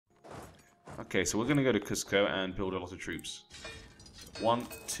Okay, so we're going to go to Cusco and build a lot of troops. 1,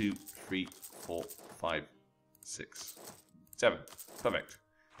 2, 3, 4, 5, 6, 7. Perfect.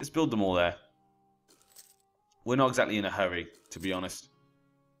 Let's build them all there. We're not exactly in a hurry, to be honest.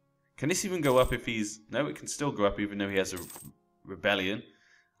 Can this even go up if he's... No, it can still go up even though he has a rebellion.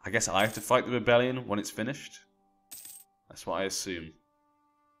 I guess I have to fight the rebellion when it's finished. That's what I assume.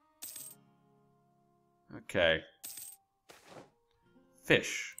 Okay.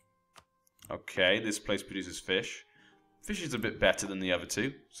 Fish. Okay, this place produces fish. Fish is a bit better than the other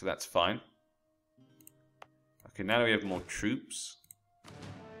two, so that's fine. Okay, now that we have more troops,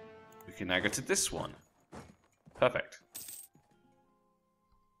 we can now go to this one. Perfect.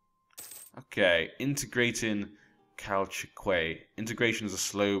 Okay, integrating Calchique. Integration is a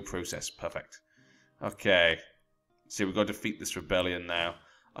slow process. Perfect. Okay. So we've got to defeat this rebellion now.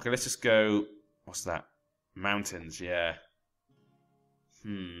 Okay, let's just go... What's that? Mountains, yeah.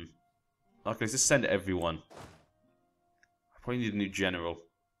 Okay, let's just send everyone. I probably need a new general.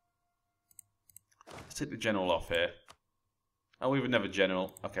 Let's take the general off here. Oh, we have another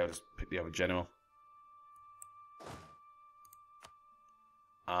general. Okay, I'll just pick the other general.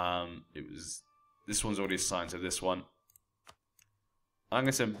 This one's already assigned to this one. I'm going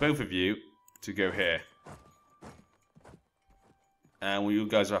to send both of you to go here. And you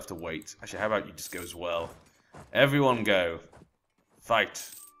guys will have to wait. Actually, how about you just go as well? Everyone go. Fight.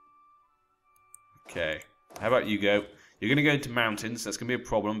 Okay. How about you go? You're going to go into mountains. That's going to be a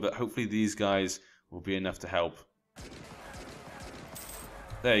problem, but hopefully these guys will be enough to help.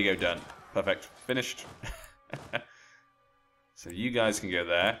 There you go, done. Perfect. Finished. So you guys can go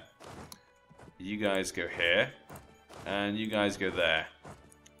there. You guys go here. And you guys go there.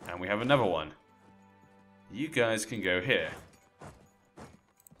 And we have another one. You guys can go here.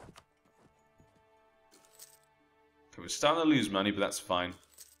 Okay, we're starting to lose money, but that's fine.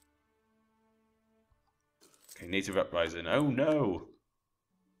 Okay, native uprising. Oh no!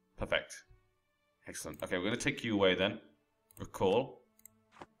 Perfect. Excellent. Okay, we're going to take you away then. Recall.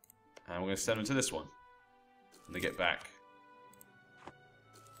 And we're going to send them to this one. When they get back.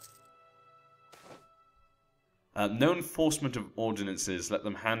 No enforcement of ordinances. Let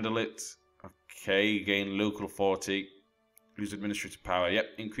them handle it. Okay, gain local authority. Lose administrative power. Yep,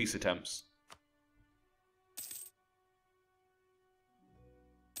 increase attempts.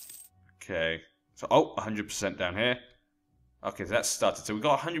 Okay. So, 100% down here. Okay, so that's started. So we've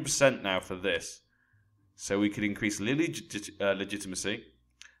got 100% now for this. So we could increase legitimacy,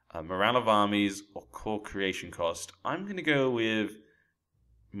 morale of armies, or core creation cost. I'm going to go with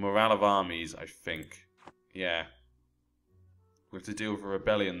morale of armies, I think. Yeah. We have to deal with a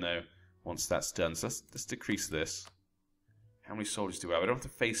rebellion, though, once that's done. So let's decrease this. How many soldiers do I have? I don't have to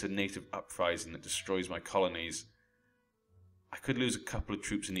face a native uprising that destroys my colonies. I could lose a couple of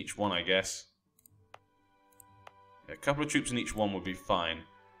troops in each one, I guess. Yeah, a couple of troops in each one would be fine.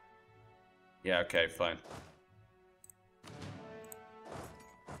 Yeah, okay, fine.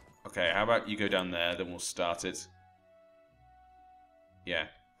 Okay, how about you go down there, then we'll start it. Yeah.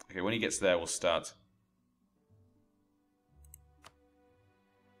 Okay, when he gets there, we'll start.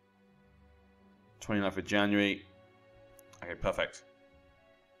 29th of January. Okay, perfect.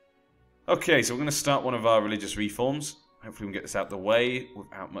 Okay, so we're going to start one of our religious reforms. Hopefully we can get this out the way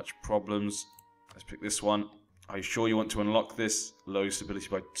without much problems. Let's pick this one. Are you sure you want to unlock this? Low stability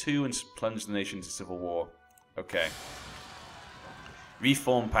by 2 and plunge the nation into civil war. Okay.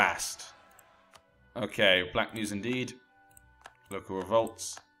 Reform passed. Okay, black news indeed. Local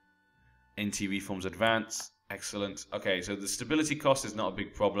revolts. NT reforms advance. Excellent. Okay, so the stability cost is not a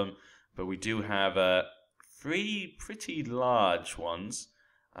big problem, but we do have 3 pretty large ones.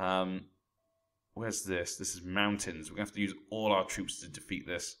 Where's this? This is mountains. We're going to have to use all our troops to defeat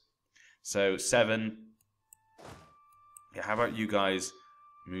this. So, 7. Yeah, how about you guys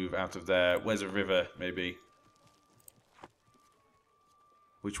move out of there? Where's a river, maybe?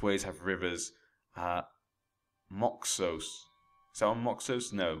 Which ways have rivers? Moxos. Is that on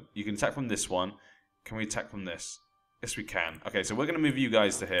Moxos? No. You can attack from this one. Can we attack from this? Yes, we can. Okay, so we're going to move you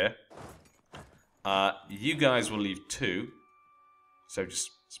guys to here. You guys will leave 2. So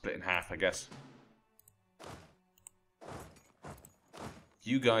just split in half, I guess.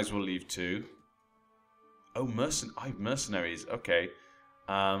 You guys will leave 2. Oh, I have mercenaries. Okay.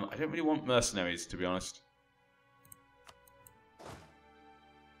 I don't really want mercenaries, to be honest.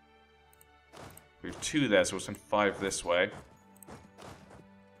 We have 2 there, so we'll send 5 this way.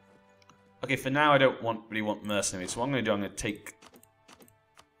 Okay, for now I don't really want mercenaries. So what I'm going to do, I'm going to take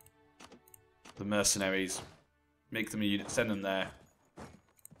the mercenaries, make them a unit, send them there.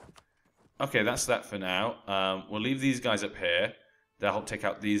 Okay, that's that for now. We'll leave these guys up here. They'll help take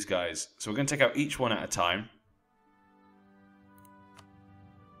out these guys. So we're going to take out each one at a time.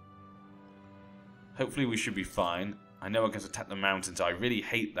 Hopefully we should be fine. I know we're going to attack the mountains. I really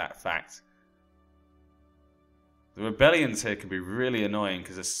hate that fact. The rebellions here can be really annoying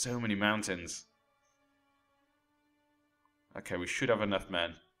because there's so many mountains. Okay, we should have enough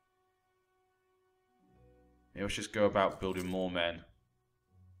men. Maybe let's just go about building more men.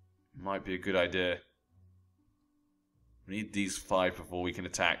 Might be a good idea. We need these 5 before we can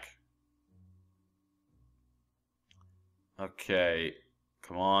attack. Okay,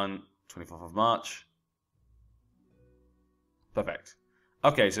 come on. 24th of March. Perfect.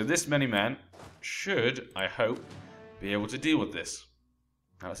 Okay, so this many men should, I hope, be able to deal with this.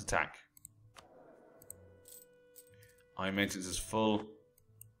 Now let's attack. Iron maintenance is full.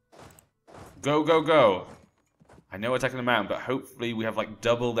 Go, go, go! I know we're attacking the mountain, but hopefully we have like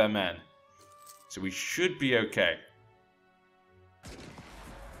double their men. So we should be okay.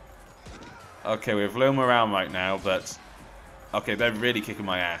 Okay, we have low morale right now, but... Okay, they're really kicking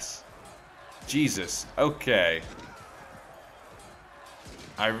my ass. Jesus, okay.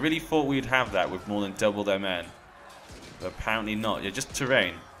 I really thought we'd have that with more than double their men. But apparently not. Yeah, just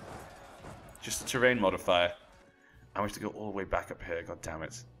terrain. Just a terrain modifier. I wish to go all the way back up here, god damn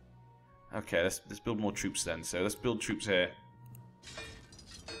it. Okay, let's build more troops then. So let's build troops here.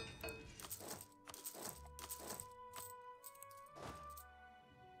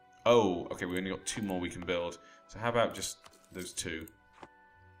 Oh, okay, we only got 2 more we can build. So how about just those 2?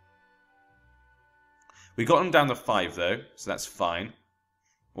 We got them down to 5 though, so that's fine.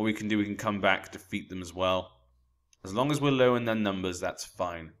 What we can do, we can come back, defeat them as well. As long as we're low in their numbers, that's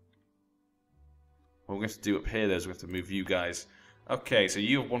fine. What we're going to do up here though is we're going to move you guys. Okay, so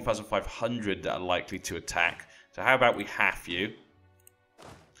you have 1,500 that are likely to attack. So how about we half you?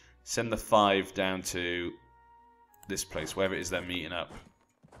 Send the 5 down to this place, wherever it is they're meeting up.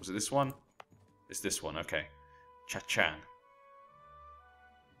 Was it this one? It's this one, okay. Cha-chan.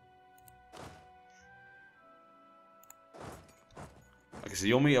 Okay, so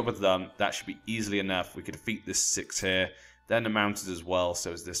you'll meet up with them. That should be easily enough. We could defeat this 6 here. Then the mountains as well,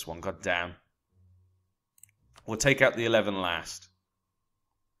 so is this one. God damn. We'll take out the 11 last.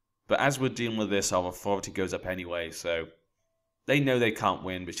 But as we're dealing with this, our authority goes up anyway, so... They know they can't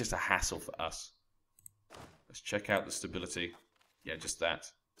win, but it's just a hassle for us. Let's check out the stability. Yeah, just that.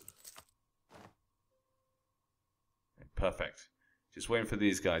 Okay, perfect. Just waiting for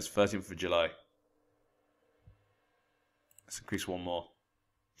these guys. 13th of July. Let's increase 1 more.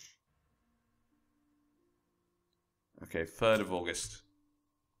 Okay, 3rd of August.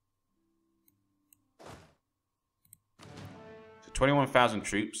 So 21,000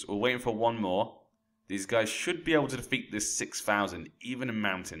 troops. We're waiting for 1 more. These guys should be able to defeat this 6,000, even in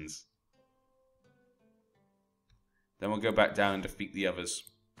mountains. Then we'll go back down and defeat the others.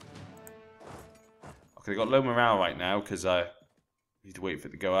 Okay, they've got low morale right now, because I need to wait for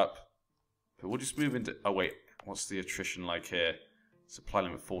it to go up. But we'll just move into... Oh, wait. What's the attrition like here? Supply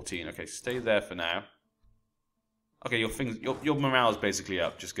limit 14. Okay, stay there for now. Okay, your morale is basically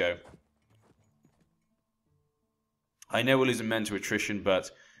up. Just go. I know we're losing men to attrition,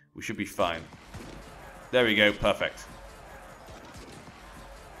 but we should be fine. There we go. Perfect.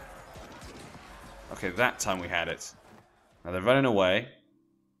 Okay, that time we had it. Now they're running away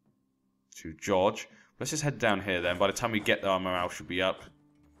to George. Let's just head down here then. By the time we get there, our morale should be up.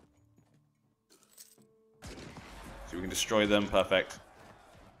 So we can destroy them. Perfect.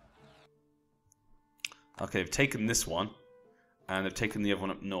 Okay, they've taken this one. And they've taken the other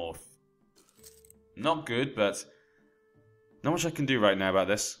one up north. Not good, but not much I can do right now about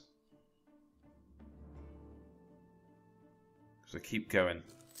this. So keep going.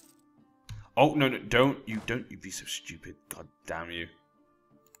 Oh, no, don't you be so stupid. God damn you.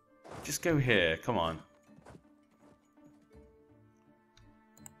 Just go here. Come on.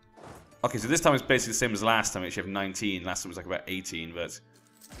 Okay, so this time it's basically the same as last time. We actually have 19. Last time was like about 18, but...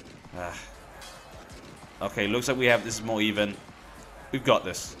 Okay, looks like we have... This is more even. We've got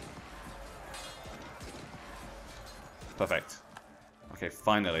this. Perfect. Okay,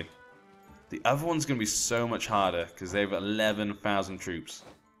 finally. The other one's going to be so much harder because they have 11,000 troops.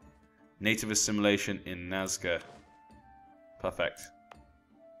 Native assimilation in Nazca. Perfect.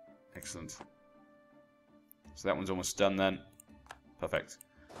 Excellent. So that one's almost done then. Perfect.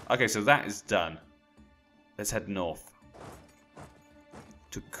 Okay, so that is done. Let's head north.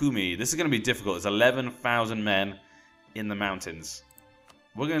 To Kumi. This is going to be difficult. There's 11,000 men in the mountains.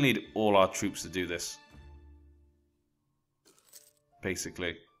 We're going to need all our troops to do this.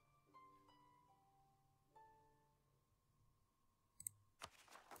 Basically.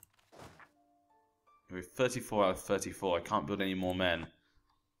 We're 34 out of 34. I can't build any more men.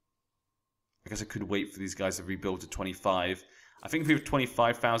 I guess I could wait for these guys to rebuild to 25. I think if we have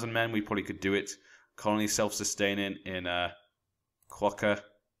 25,000 men, we probably could do it. Colony self-sustaining in Quokka.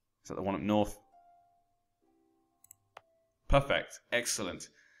 Is that the one up north? Perfect. Excellent.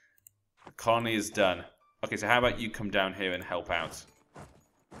 The colony is done. Okay, so how about you come down here and help out?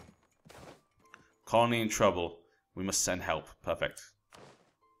 Colony in trouble. We must send help. Perfect.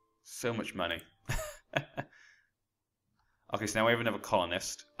 So much money. Okay, so now we have another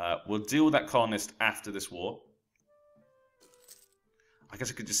colonist. We'll deal with that colonist after this war. I guess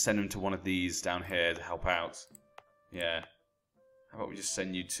I could just send him to one of these down here to help out. Yeah. How about we just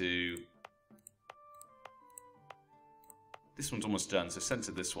send you to... This one's almost done, so send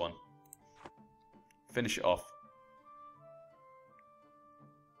to this one. Finish it off.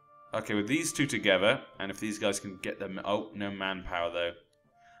 Okay, with these two together, and if these guys can get them... Oh, no manpower though.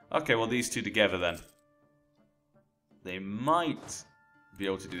 Okay, well these two together then. They might be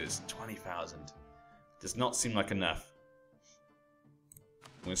able to do this. 20,000. Does not seem like enough.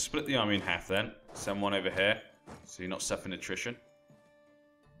 I'm going to split the army in half then. Send one over here, so you're not suffering attrition.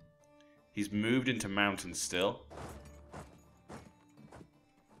 He's moved into mountains still.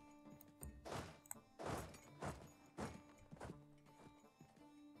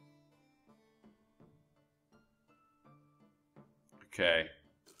 Okay.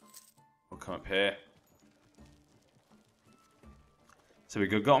 We'll come up here. So we've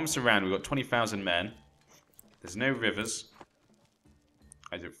got them surrounded. We've got 20,000 men. There's no rivers.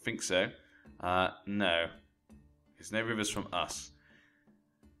 I don't think so. No. There's no rivers from us.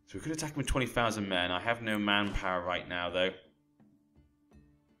 So we could attack them with 20,000 men. I have no manpower right now, though.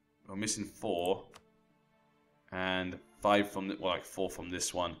 We're missing 4. And 5 from... well, like 4 from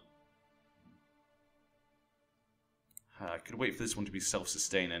this one. I could wait for this one to be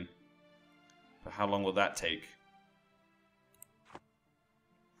self-sustaining. But how long will that take?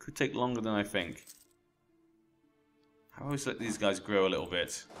 Could take longer than I think. How about we let these guys grow a little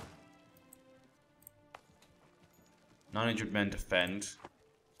bit? 900 men defend.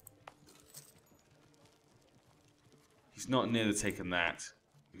 He's not nearly taken that.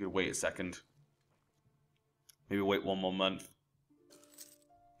 We could wait a second. Maybe wait 1 more month.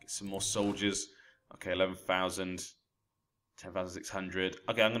 Get some more soldiers. Okay, 11,000. 10,600.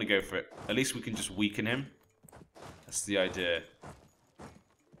 Okay, I'm going to go for it. At least we can just weaken him. That's the idea.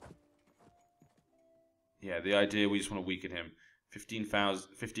 Yeah, the idea, we just want to weaken him. 15,000,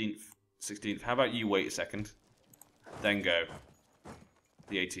 15th, 16th. How about you wait a second? Then go.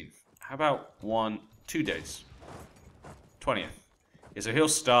 The 18th. How about 2 days? 20th. Yeah, so he'll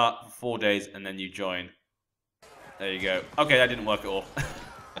start for 4 days and then you join. There you go. Okay, that didn't work at all.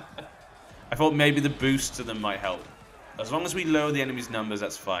 I thought maybe the boost to them might help. As long as we lower the enemy's numbers,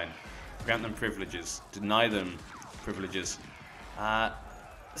 that's fine. Grant them privileges. Deny them privileges.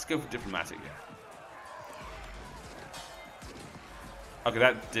 Let's go for diplomatic, yeah. Okay,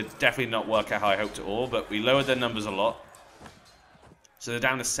 that did definitely not work out how I hoped at all, but we lowered their numbers a lot. So they're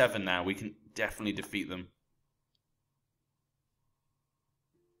down to 7 now. We can definitely defeat them.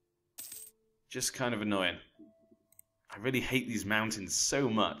 Just kind of annoying. I really hate these mountains so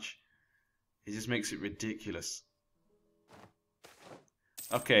much. It just makes it ridiculous.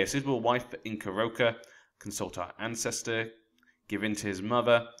 Okay, suitable wife for Inca Roca. Consult our ancestor. Give in to his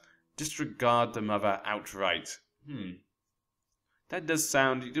mother. Disregard the mother outright. That does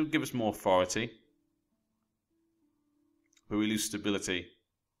sound... it does give us more authority. But we lose stability.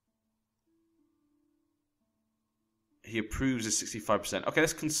 He approves of 65%. Okay,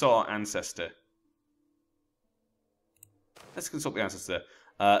 let's consult our ancestor. Let's consult the ancestor.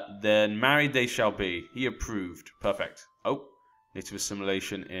 Then married they shall be. He approved. Perfect. Oh, native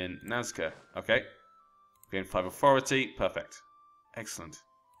assimilation in Nazca. Okay. Gain 5 authority. Perfect. Excellent.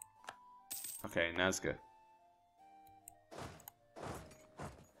 Okay, Nazca.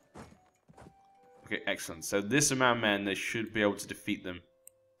 Okay, excellent. So this amount of men, they should be able to defeat them.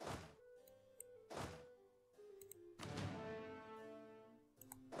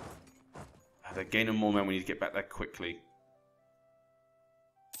 They're gaining more men. We need to get back there quickly.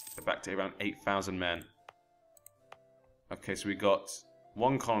 They're back to around 8,000 men. Okay, so we got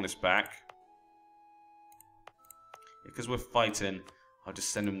 1 colonist back. Because we're fighting, I'll just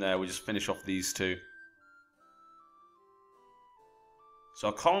send them there. We'll just finish off these 2. So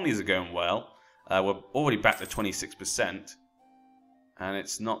our colonies are going well. We're already back to 26%. And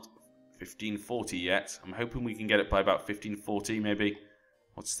it's not 1540 yet. I'm hoping we can get it by about 1540 maybe.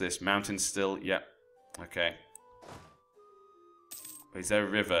 What's this? Mountain still? Yep. Okay. Is there a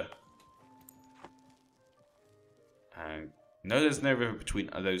river? No, there's no river between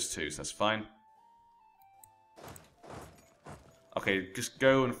those two, so that's fine. Okay, just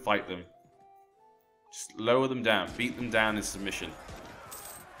go and fight them. Just lower them down. Beat them down in submission.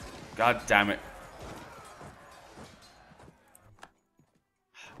 God damn it.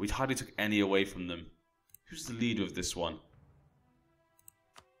 We hardly took any away from them. Who's the leader of this one?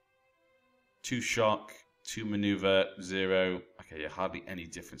 2 shock, 2 maneuver, 0. Okay, yeah, hardly any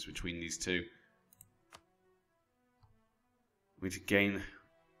difference between these two. We need to gain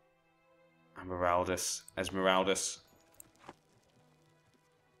Esmeraldas.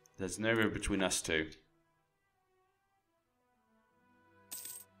 There's no river between us two.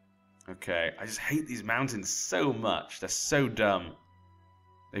 Okay, I just hate these mountains so much. They're so dumb.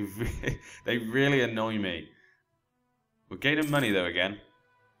 They really annoy me. We're gaining money though again.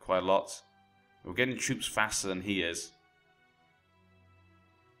 Quite a lot. We're getting troops faster than he is.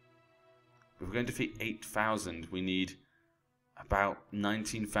 If we're going to defeat 8,000, we need about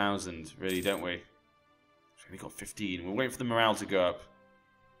 19,000, really, don't we? We've only got 15. We're waiting for the morale to go up.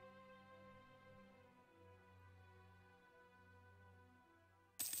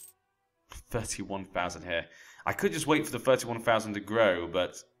 $31,000 here. I could just wait for the 31,000 to grow,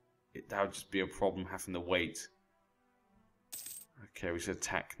 but that would just be a problem having to wait. Okay, we should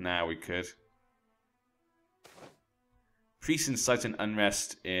attack now. We could. Priests inciting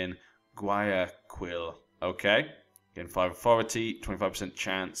unrest in Guayaquil. Okay. Again, 5 authority, 25%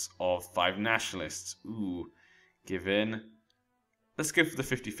 chance of 5 nationalists. Ooh, give in. Let's go for the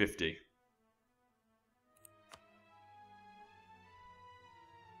 50-50.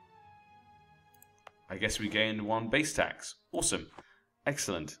 I guess we gained 1 base tax. Awesome.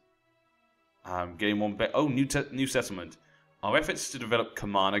 Excellent. Gain 1 new settlement. Our efforts to develop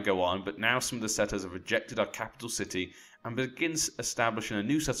Kamana go on, but now some of the settlers have rejected our capital city and begins establishing a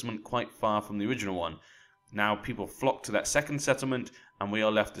new settlement quite far from the original one. Now people flock to that second settlement, and we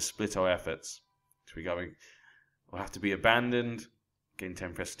are left to split our efforts. So we'll have to be abandoned, gain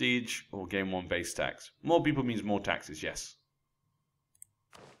 10 prestige, or gain 1 base tax. More people means more taxes, yes.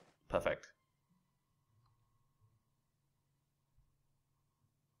 Perfect.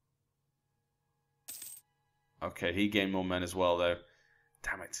 Okay, he gained more men as well, though.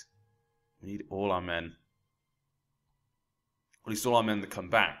 Damn it. We need all our men. At least all our men to come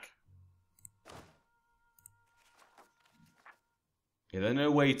back. Yeah, there's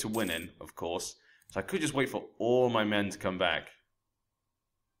no way to winning, of course. So I could just wait for all my men to come back.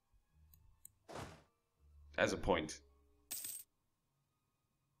 There's a point.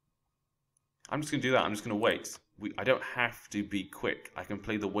 I'm just going to do that. I'm just going to wait. I don't have to be quick. I can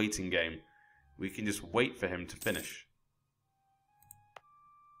play the waiting game. We can just wait for him to finish.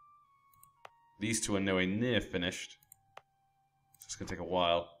 These two are nowhere near finished. So it's going to take a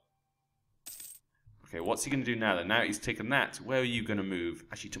while. Okay, what's he going to do now then? Now he's taken that. Where are you going to move?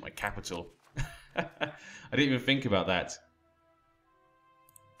 Actually, he took my capital. I didn't even think about that.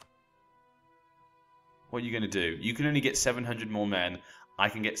 What are you going to do? You can only get 700 more men. I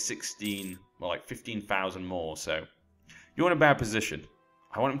can get 15,000 more. So you're in a bad position.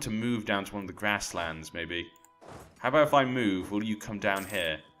 I want him to move down to one of the grasslands, maybe. How about if I move, will you come down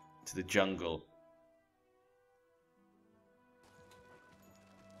here to the jungle?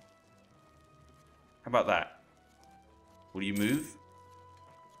 How about that? Will you move?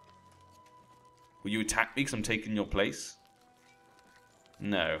 Will you attack me because I'm taking your place?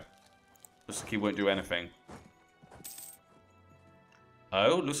 No. Looks like he won't do anything.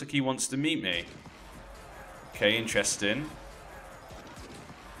 Oh, looks like he wants to meet me. Okay, interesting.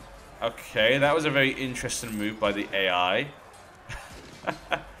 Okay, that was a very interesting move by the AI.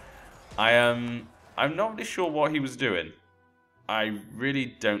 I'm not really sure what he was doing. I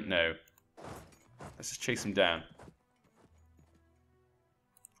really don't know. Let's just chase him down.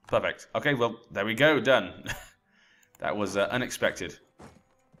 Perfect. Okay, well, there we go. Done. That was unexpected.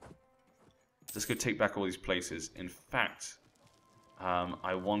 Let's go take back all these places. In fact,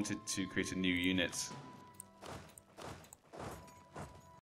 I wanted to create a new unit